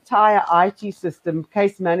the entire IT system,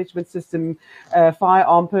 case management system,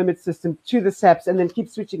 firearm permit system to the SAPS, and then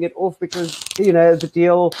keeps switching it off because the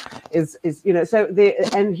deal is so there.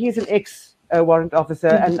 And he's an ex-warrant officer,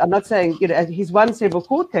 and I'm not saying he's won several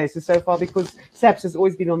court cases so far because SAPS has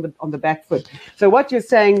always been on the back foot. So what you're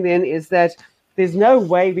saying then is that there's no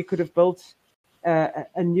way we could have built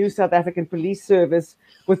a new South African police service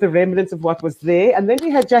with the remnants of what was there. And then we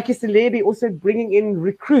had Jackie Celebi also bringing in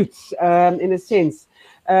recruits, in a sense.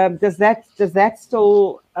 Does that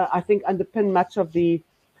still, I think, underpin much of the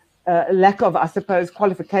lack of, I suppose,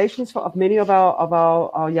 qualifications of many of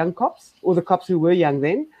our young cops, or the cops who were young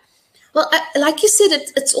then? Well, like you said,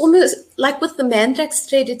 it's almost like with the mandrax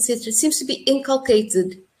trade, etc. It seems to be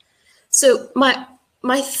inculcated. So my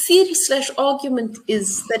theory/argument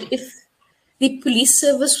is that if the police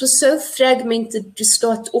service was so fragmented to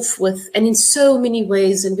start off with, and in so many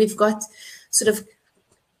ways, and we've got sort of,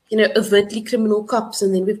 overtly criminal cops,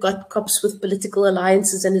 and then we've got cops with political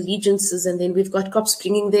alliances and allegiances, and then we've got cops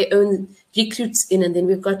bringing their own recruits in, and then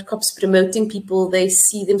we've got cops promoting people they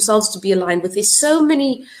see themselves to be aligned with. There's so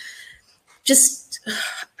many,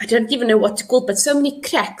 I don't even know what to call it, but so many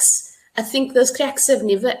cracks. I think those cracks have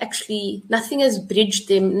never actually, nothing has bridged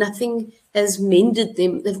them, nothing has mended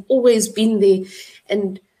them. They've always been there.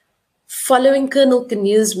 And following Colonel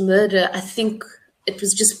Kinnear's murder, I think it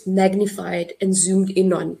was just magnified and zoomed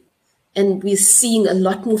in on. And we're seeing a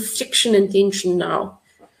lot more friction and tension now.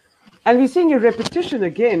 And we're seeing a repetition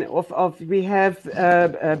again of we have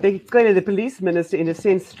the police minister, in a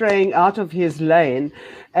sense, straying out of his lane,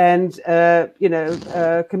 and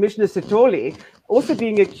Commissioner Sithole also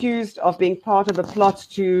being accused of being part of a plot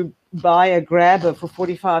to buy a grabber for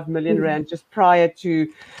 45 million rand just prior to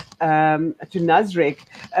Nasrec.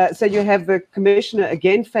 So you have the commissioner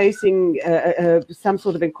again facing some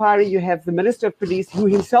sort of inquiry. You have the Minister of Police, who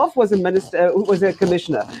himself was a minister, who was a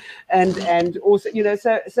commissioner, and also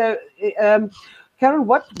Caryn,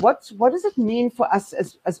 what does it mean for us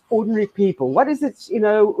as ordinary people? What is it,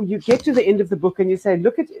 you get to the end of the book and you say,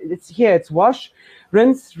 look, it's here, it's wash,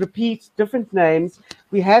 rinse, repeat, different names.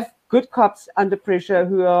 We have good cops under pressure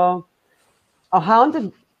who are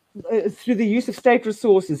hounded through the use of state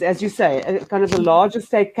resources, as you say, a kind of a larger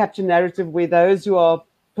state capture narrative where those who are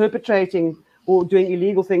perpetrating or doing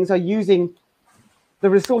illegal things are using the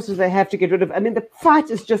resources they have to get rid of. I mean, the fight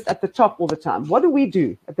is just at the top all the time. What do we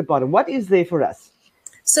do at the bottom? What is there for us?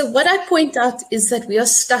 So what I point out is that we are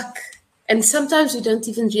stuck, and sometimes we don't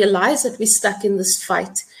even realize that we're stuck in this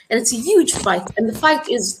fight. And it's a huge fight. And the fight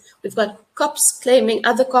is, we've got cops claiming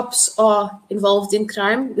other cops are involved in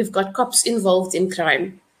crime. We've got cops involved in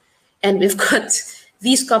crime. And we've got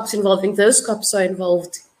these cops involving those cops are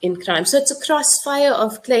involved in crime. So it's a crossfire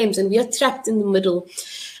of claims, and we are trapped in the middle.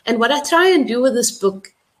 And what I try and do with this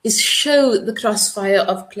book is show the crossfire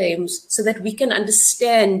of claims so that we can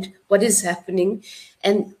understand what is happening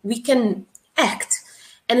and we can act.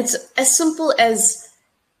 And it's as simple as,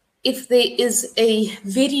 if there is a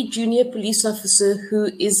very junior police officer who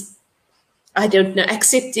is, I don't know,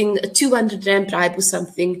 accepting a 200 rand bribe or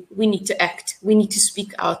something, we need to act. We need to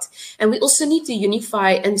speak out. And we also need to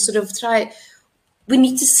unify and sort of we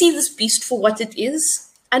need to see this beast for what it is,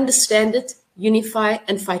 understand it, unify,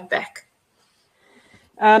 and fight back.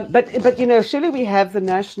 But surely we have the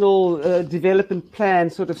national development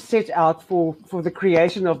plan sort of set out for the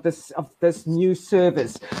creation of this new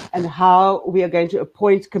service, and how we are going to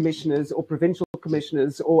appoint commissioners or provincial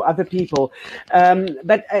commissioners or other people.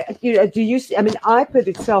 But do you see? I mean, IPID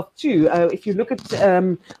itself too. If you look at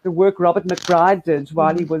the work Robert McBride did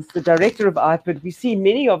while he was the director of IPID, we see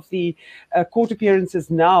many of the court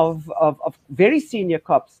appearances now of very senior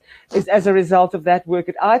cops is as a result of that work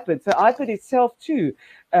at IPID. So IPID itself too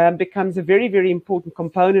becomes a very, very important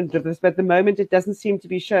component of this. But at the moment, it doesn't seem to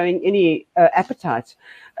be showing any appetite,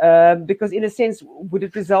 because in a sense, would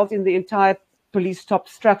it result in the entire police top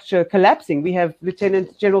structure collapsing? We have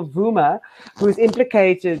Lieutenant General Vuma, who is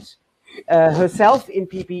implicated herself in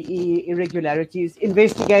PPE irregularities,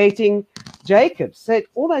 investigating Jacobs. So it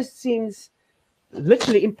almost seems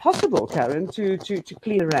literally impossible, Caryn, to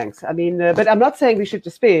clean the ranks. I mean, but I'm not saying we should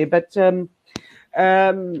despair, but does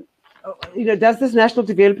this national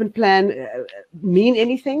development plan mean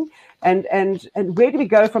anything? And where do we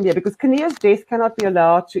go from here? Because Kinnear's death cannot be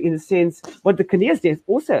allowed to, in a sense, what the Kinnear's death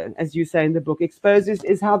also, as you say in the book, exposes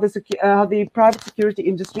is how the private security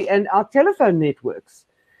industry and our telephone networks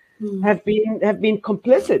have been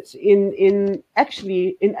complicit in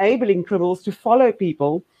actually enabling criminals to follow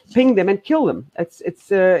people, ping them, and kill them. But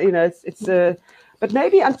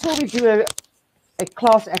maybe until we do a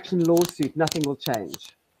class action lawsuit, nothing will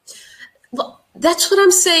change. Well, that's what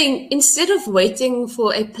I'm saying. Instead of waiting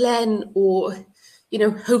for a plan or,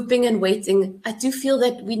 hoping and waiting, I do feel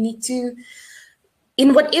that we need to,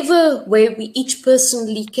 in whatever way we each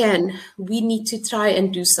personally can, we need to try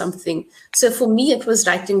and do something. So for me, it was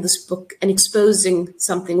writing this book and exposing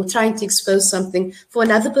something or trying to expose something. For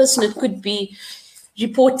another person, it could be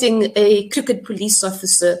reporting a crooked police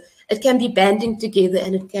officer. It can be banding together,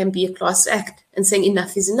 and it can be a class act and saying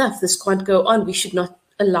enough is enough. This can't go on. We should not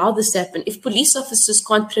allow this to happen. If police officers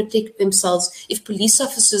can't protect themselves, if police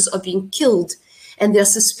officers are being killed, and there are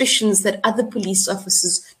suspicions that other police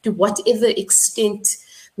officers, to whatever extent,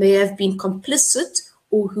 may have been complicit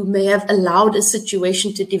or who may have allowed a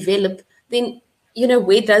situation to develop, then,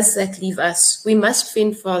 where does that leave us? We must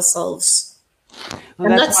fend for ourselves.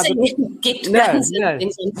 Well, I'm not saying get guns and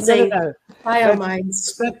things. I'm saying by our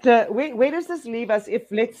minds. But where does this leave us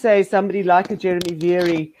if, let's say, somebody like a Jeremy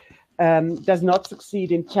Veery does not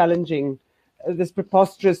succeed in challenging this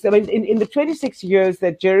preposterous? I mean, in the 26 years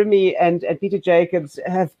that Jeremy and Peter Jacobs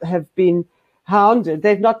have been hounded,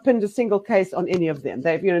 they've not pinned a single case on any of them.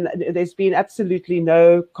 There's been absolutely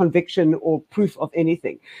no conviction or proof of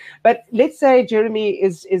anything. But let's say Jeremy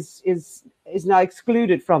is now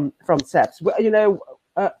excluded from SAPS. What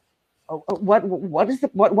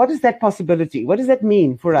is that possibility? What does that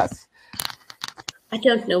mean for us? I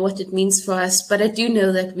don't know what it means for us, but I do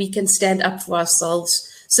know that we can stand up for ourselves.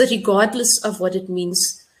 So regardless of what it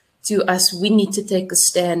means to us, we need to take a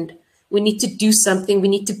stand. We need to do something. We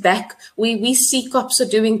need to back. Where we see cops are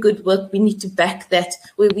doing good work, we need to back that.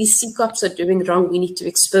 Where we see cops are doing wrong, we need to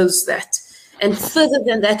expose that. And further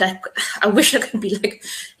than that, I wish I could be like,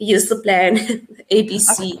 here's the plan,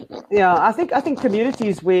 ABC. I think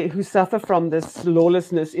communities who suffer from this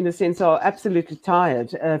lawlessness, in a sense, are absolutely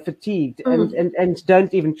tired, fatigued, and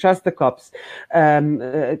don't even trust the cops.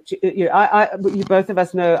 You both of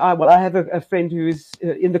us know. I have a friend who is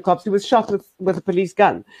in the cops who was shot with a police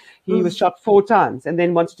gun. He was shot 4 times and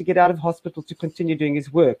then wanted to get out of hospital to continue doing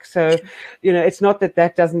his work. So, it's not that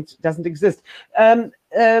doesn't exist.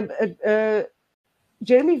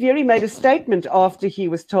 Jeremy Veery made a statement after he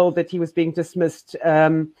was told that he was being dismissed.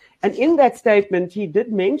 And in that statement, he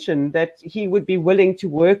did mention that he would be willing to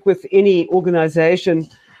work with any organization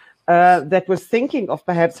that was thinking of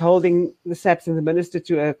perhaps holding the SAPS and the minister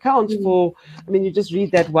to account for, you just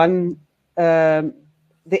read that one,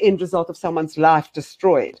 the end result of someone's life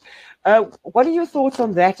destroyed. What are your thoughts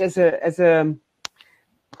on that as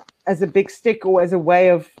a big stick, or as a way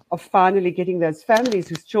of finally getting those families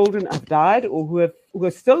whose children have died or who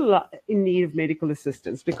are still in need of medical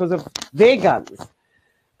assistance because of their guns?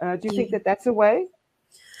 Do you think that that's a way?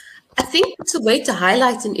 I think it's a way to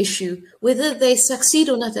highlight an issue, whether they succeed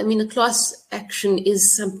or not. I mean, a class action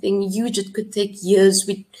is something huge. It could take years.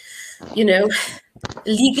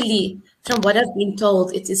 Legally, from what I've been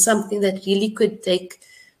told, it is something that really could take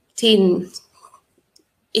 10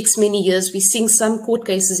 X many years. We're seeing some court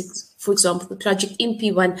cases, for example, the Project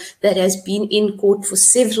MP one, that has been in court for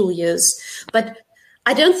several years. But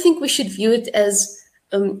I don't think we should view it as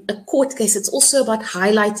a court case. It's also about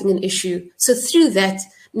highlighting an issue. So through that,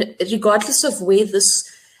 regardless of where this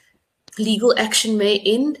legal action may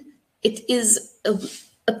end, it is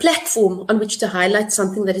a platform on which to highlight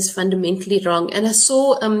something that is fundamentally wrong. And I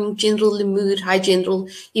saw General Lemoore, Hi General,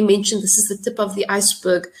 he mentioned this is the tip of the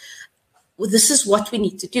iceberg. Well, this is what we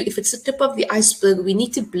need to do. If it's the tip of the iceberg, we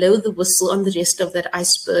need to blow the whistle on the rest of that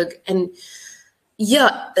iceberg. And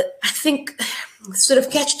I think sort of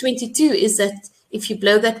catch-22 is that if you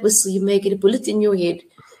blow that whistle, you may get a bullet in your head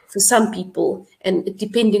for some people, and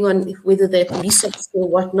depending on whether they're police officers or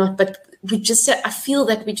whatnot. But I feel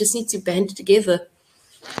that we just need to band together.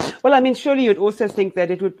 Well, surely you'd also think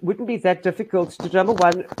that it wouldn't be that difficult to, number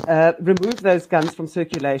one, remove those guns from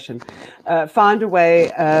circulation, find a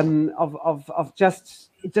way of just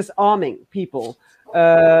disarming people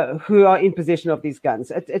who are in possession of these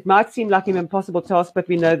guns. It might seem like an impossible task, but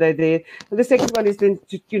we know they're there. And the second one is then,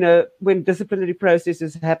 when disciplinary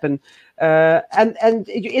processes happen. And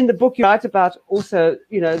in the book, you write about also,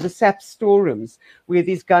 the SAP storerooms where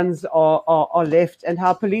these guns are left and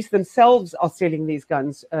how police themselves are selling these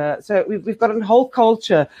guns. So we've got a whole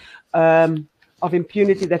culture of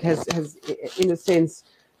impunity that has, in a sense,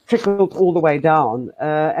 trickled all the way down.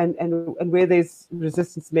 And where there's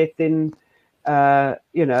resistance met, then how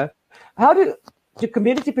do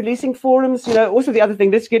community policing forums, also the other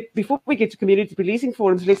thing, before we get to community policing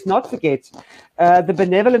forums, let's not forget the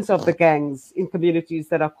benevolence of the gangs in communities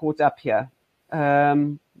that are caught up here.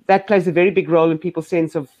 That plays a very big role in people's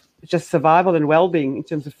sense of just survival and well-being in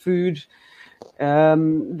terms of food.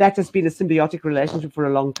 That has been a symbiotic relationship for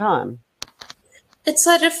a long time. It's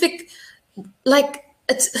horrific.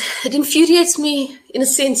 It infuriates me in a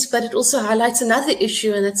sense, but it also highlights another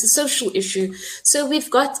issue, and it's a social issue. So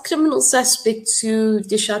we've got criminal suspects who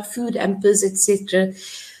dish out food hampers, etc.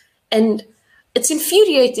 And it's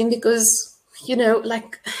infuriating because,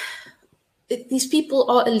 these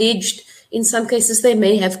people are alleged, in some cases they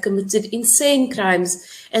may have committed insane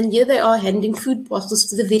crimes, and here they are handing food parcels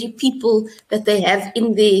to the very people that they have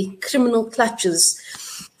in their criminal clutches.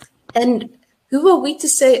 And who are we to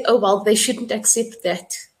say, oh, well, they shouldn't accept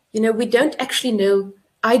that? We don't actually know,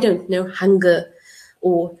 I don't know hunger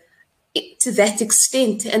or to that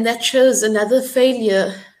extent. And that shows another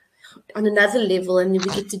failure on another level, and we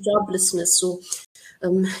get to joblessness or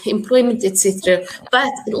employment, etc.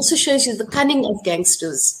 But it also shows you the cunning of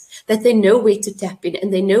gangsters, that they know where to tap in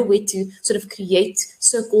and they know where to sort of create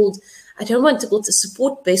so-called, I don't want to call it a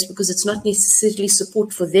support base because it's not necessarily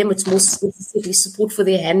support for them, it's more necessarily support for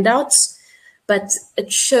their handouts. But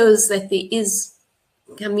it shows that it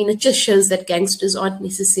just shows that gangsters aren't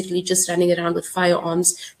necessarily just running around with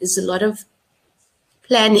firearms. There's a lot of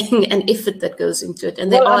planning and effort that goes into it, and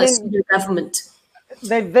they are a student government.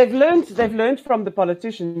 They've learned from the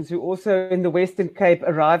politicians who also in the Western Cape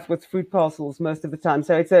arrive with food parcels most of the time.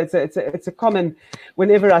 So it's a common,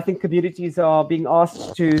 whenever I think communities are being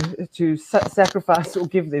asked to sacrifice or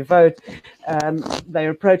give their vote, they're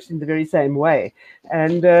approached in the very same way.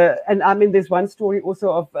 And I mean, there's one story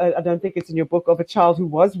also of I don't think it's in your book, of a child who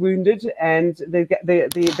was wounded, and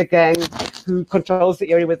the gang who controls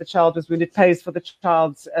the area where the child was wounded pays for the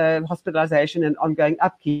child's hospitalization and ongoing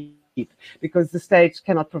upkeep, because the state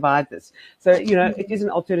cannot provide this. So, it is an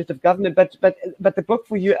alternative government, but the book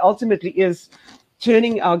for you ultimately is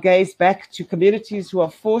turning our gaze back to communities who are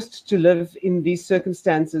forced to live in these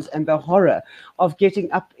circumstances and the horror of getting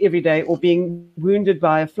up every day or being wounded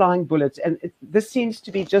by a flying bullet. And this seems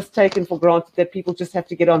to be just taken for granted, that people just have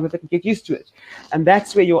to get on with it and get used to it. And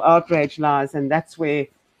that's where your outrage lies, and that's where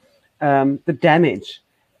the damage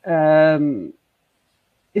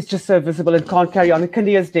is just so visible and can't carry on. And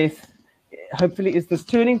Kandia's death, hopefully, is this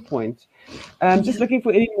turning point. Just looking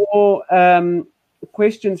for any more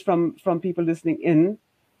questions from people listening in.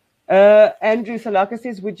 Andrew Salaka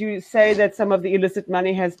says, would you say that some of the illicit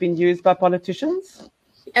money has been used by politicians?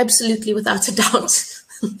 Absolutely, without a doubt.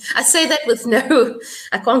 I say that with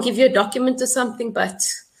I can't give you a document or something, but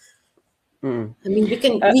I mean,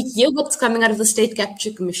 we hear what's coming out of the State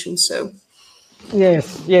Capture Commission, so.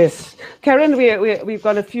 Yes. Caryn, we've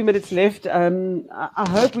got a few minutes left. I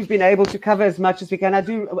hope we've been able to cover as much as we can.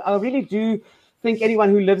 I really do think anyone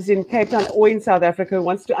who lives in Cape Town or in South Africa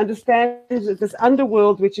wants to understand this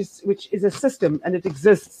underworld, which is a system, and it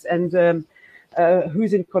exists, and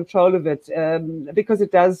who's in control of it, because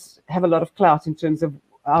it does have a lot of clout in terms of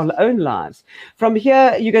our own lives. From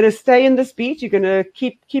here, you're going to stay in this beat. You're going to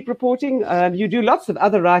keep reporting. You do lots of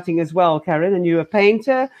other writing as well, Caryn, and you're a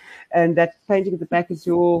painter. And that painting at the back is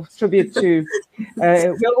your tribute to.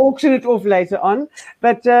 We'll auction it off later on.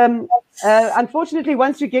 But unfortunately,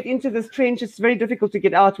 once you get into this trench, it's very difficult to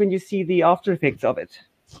get out when you see the after effects of it.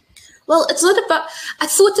 Well, it's not about. I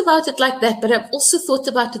thought about it like that, but I've also thought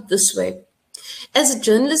about it this way. As a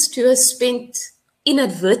journalist who has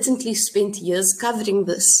inadvertently spent years covering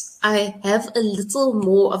this, I have a little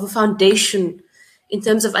more of a foundation in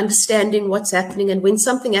terms of understanding what's happening. And when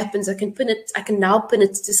something happens, I can now pin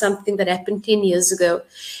it to something that happened 10 years ago.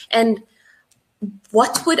 And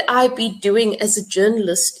what would I be doing as a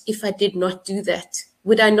journalist if I did not do that?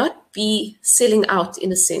 Would I not be selling out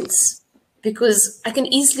in a sense? Because I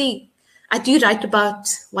do write about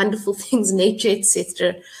wonderful things, nature,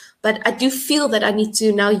 etc. But I do feel that I need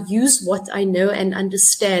to now use what I know and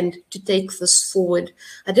understand to take this forward.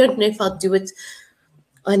 I don't know if I'll do it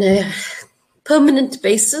on a permanent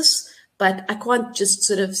basis, but I can't just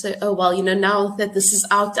sort of say, oh, well, now that this is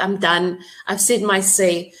out, I'm done. I've said my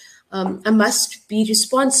say. I must be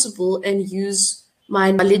responsible and use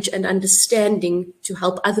my knowledge and understanding to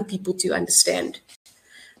help other people to understand.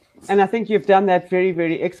 And I think you've done that very,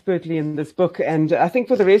 very expertly in this book. And I think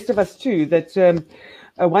for the rest of us too, that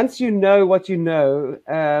once you know what you know,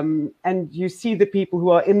 and you see the people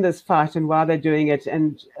who are in this fight and why they're doing it,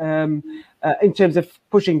 and in terms of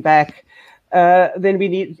pushing back, then we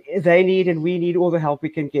need all the help we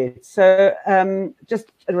can get. So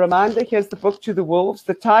just a reminder, here's the book, To the Wolves.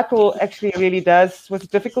 The title actually really was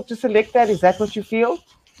it difficult to select that? Is that what you feel?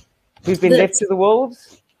 We've been left to the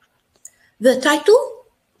wolves? The title?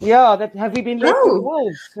 Yeah, have we been left to the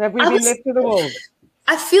wolves? Have we been left to the wolves?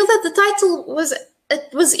 I feel that the title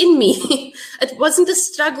was in me. It wasn't a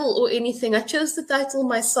struggle or anything. I chose the title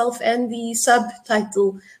myself and the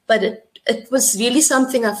subtitle, but it was really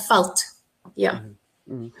something I felt. Yeah.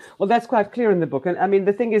 Mm-hmm. Well, that's quite clear in the book. And I mean,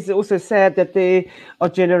 the thing is also sad that there are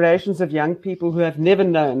generations of young people who have never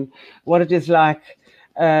known what it is like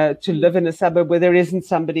to live in a suburb where there isn't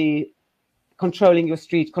somebody controlling your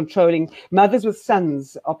street, controlling. Mothers with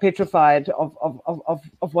sons are petrified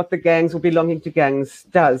of what the gangs or belonging to gangs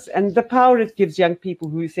does, and the power it gives young people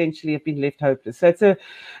who essentially have been left hopeless. So it's a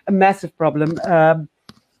massive problem,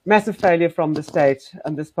 massive failure from the state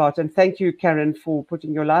on this part. And thank you, Caryn, for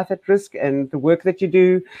putting your life at risk and the work that you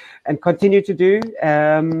do and continue to do.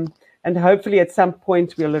 And hopefully at some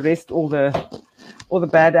point we'll arrest all the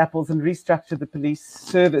bad apples and restructure the police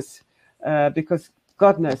service, because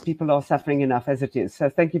God knows people are suffering enough as it is. So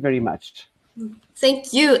thank you very much.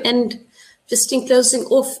 Thank you. And just in closing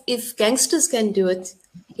off, if gangsters can do it,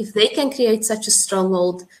 if they can create such a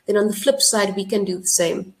stronghold, then on the flip side, we can do the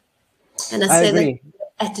same. And I say agree.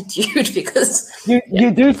 That attitude because... You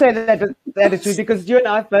do say that attitude because you and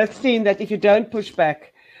I have both seen that if you don't push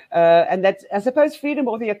back, and that, I suppose, freedom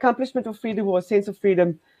or the accomplishment of freedom or a sense of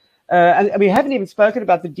freedom, and we haven't even spoken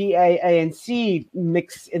about the DA-ANC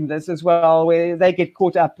mix in this as well, where they get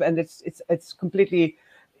caught up, and it's completely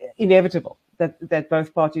inevitable that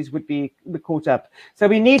both parties would be caught up. So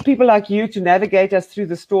we need people like you to navigate us through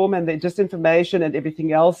the storm and the disinformation and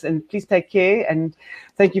everything else. And please take care, and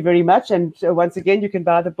thank you very much. And once again, you can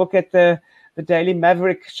buy the book at the Daily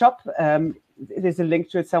Maverick shop. There's a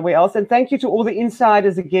link to it somewhere else. And thank you to all the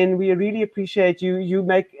insiders again. We really appreciate you. You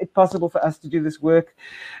make it possible for us to do this work,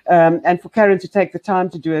 and for Caryn to take the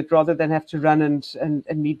time to do it rather than have to run and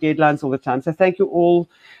meet deadlines all the time. So thank you all,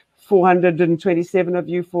 427 of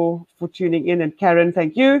you, for tuning in. And Caryn,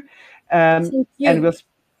 thank you. Thank you. And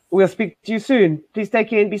we'll speak to you soon. Please take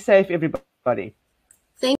care and be safe, everybody.